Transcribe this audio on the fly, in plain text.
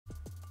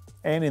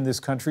And in this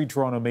country,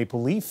 Toronto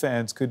Maple Leaf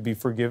fans could be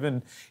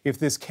forgiven if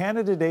this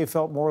Canada Day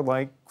felt more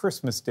like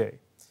Christmas Day.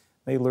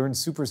 They learned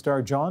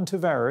superstar John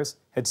Tavares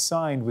had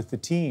signed with the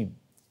team.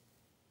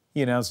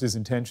 He announced his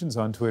intentions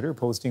on Twitter,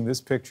 posting this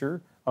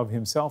picture of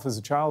himself as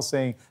a child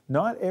saying,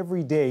 "Not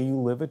every day you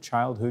live a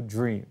childhood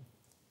dream."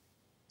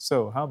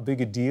 So how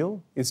big a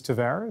deal is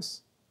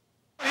Tavares?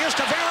 Here's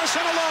Tavares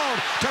in alone.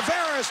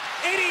 Tavares,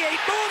 88,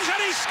 moves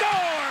and he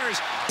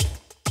scores!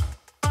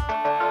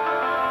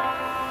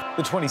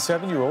 The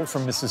 27-year-old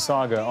from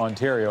Mississauga,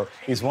 Ontario,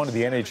 is one of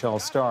the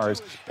NHL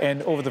stars,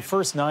 and over the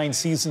first 9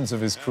 seasons of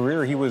his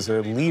career, he was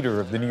a leader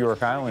of the New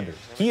York Islanders.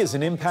 He is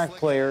an impact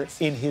player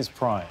in his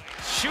prime.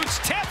 Shoots,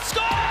 tip,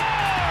 score! A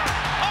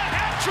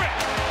hat trick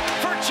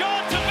for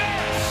John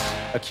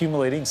Tavares!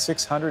 Accumulating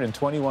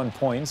 621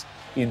 points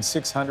in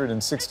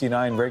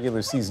 669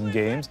 regular season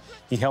games,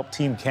 he helped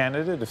Team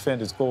Canada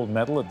defend its gold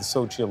medal at the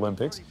Sochi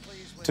Olympics.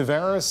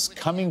 Tavares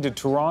coming to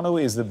Toronto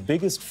is the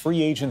biggest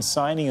free agent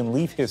signing in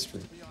Leaf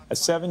history, a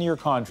 7-year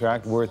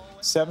contract worth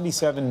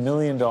 $77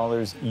 million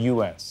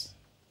US.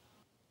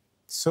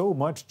 So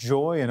much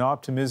joy and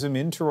optimism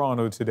in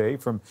Toronto today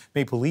from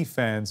Maple Leaf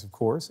fans, of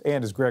course,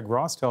 and as Greg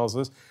Ross tells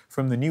us,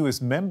 from the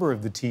newest member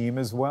of the team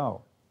as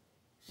well.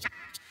 It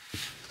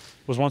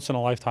was once in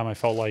a lifetime, I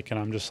felt like, and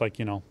I'm just like,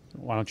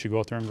 why don't you go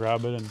out there and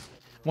grab it? And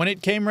when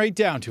it came right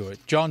down to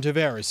it, John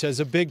Tavares says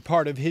a big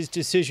part of his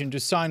decision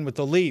to sign with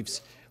the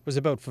Leafs was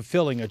about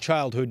fulfilling a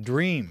childhood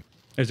dream.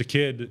 as a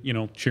kid,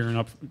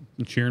 cheering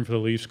for the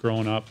Leafs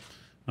growing up,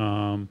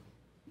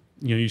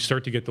 you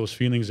start to get those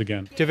feelings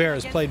again.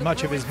 Tavares played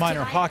much of his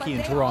minor hockey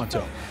in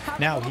Toronto.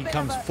 Now he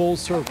comes full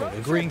circle,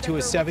 agreeing to a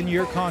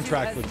 7-year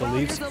contract with the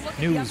Leafs,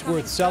 news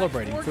worth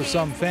celebrating for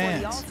some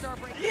fans.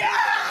 Yeah!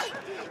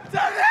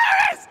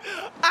 Tavares!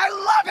 I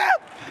love him!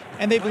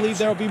 And they believe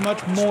there will be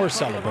much more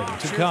celebrating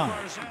to come.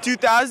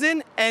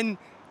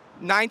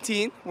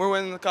 2019, we're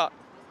winning the cup.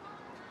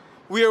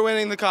 We are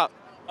winning the cup.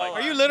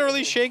 Are you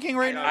literally shaking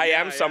right now? I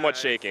am somewhat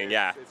shaking,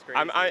 yeah.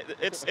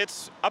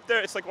 It's up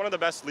there. It's like one of the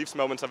best Leafs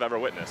moments I've ever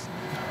witnessed.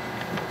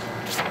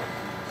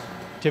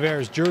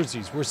 Tavares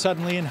jerseys were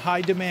suddenly in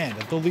high demand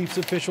at the Leafs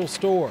official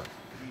store.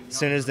 As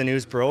soon as the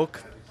news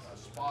broke,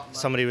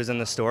 somebody was in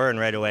the store and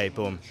right away,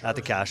 boom, at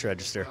the cash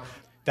register.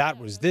 That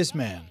was this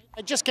man.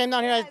 I just came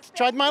down here, I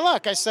tried my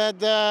luck. I said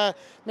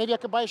maybe I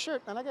could buy a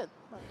shirt, and I did.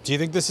 Do you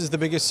think this is the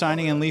biggest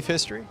signing in Leaf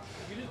history?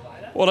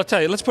 Well, I'll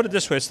tell you, let's put it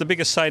this way. It's the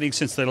biggest signing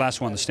since they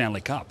last won the Stanley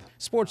Cup.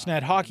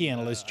 Sportsnet hockey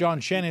analyst John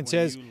Shannon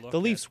says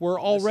the Leafs were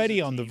already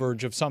on the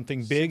verge of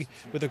something big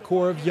with a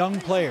core of young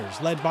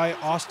players led by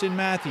Austin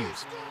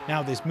Matthews.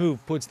 Now this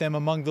move puts them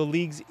among the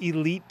league's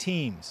elite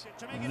teams.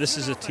 This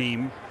is a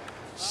team,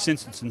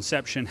 since its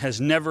inception,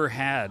 has never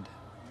had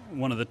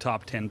one of the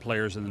top 10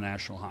 players in the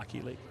National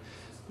Hockey League.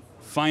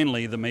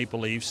 Finally, the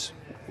Maple Leafs,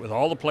 with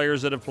all the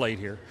players that have played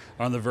here,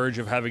 are on the verge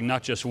of having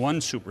not just one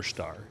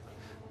superstar,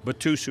 but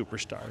 2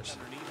 superstars.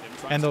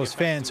 And those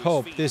fans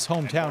hope this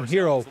hometown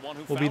hero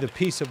will be the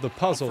piece of the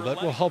puzzle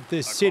that will help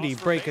this city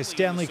break a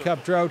Stanley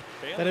Cup drought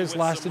that has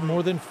lasted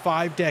more than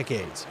 5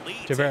 decades.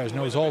 Tavares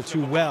knows all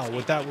too well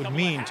what that would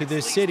mean to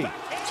this city.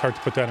 It's hard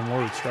to put that in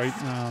words,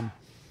 right?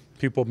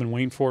 People have been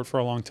waiting for it for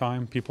a long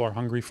time. People are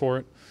hungry for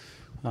it.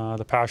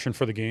 The passion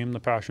for the game, the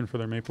passion for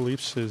their Maple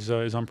Leafs is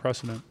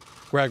unprecedented.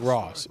 Greg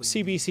Ross,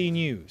 CBC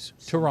News,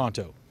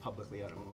 Toronto.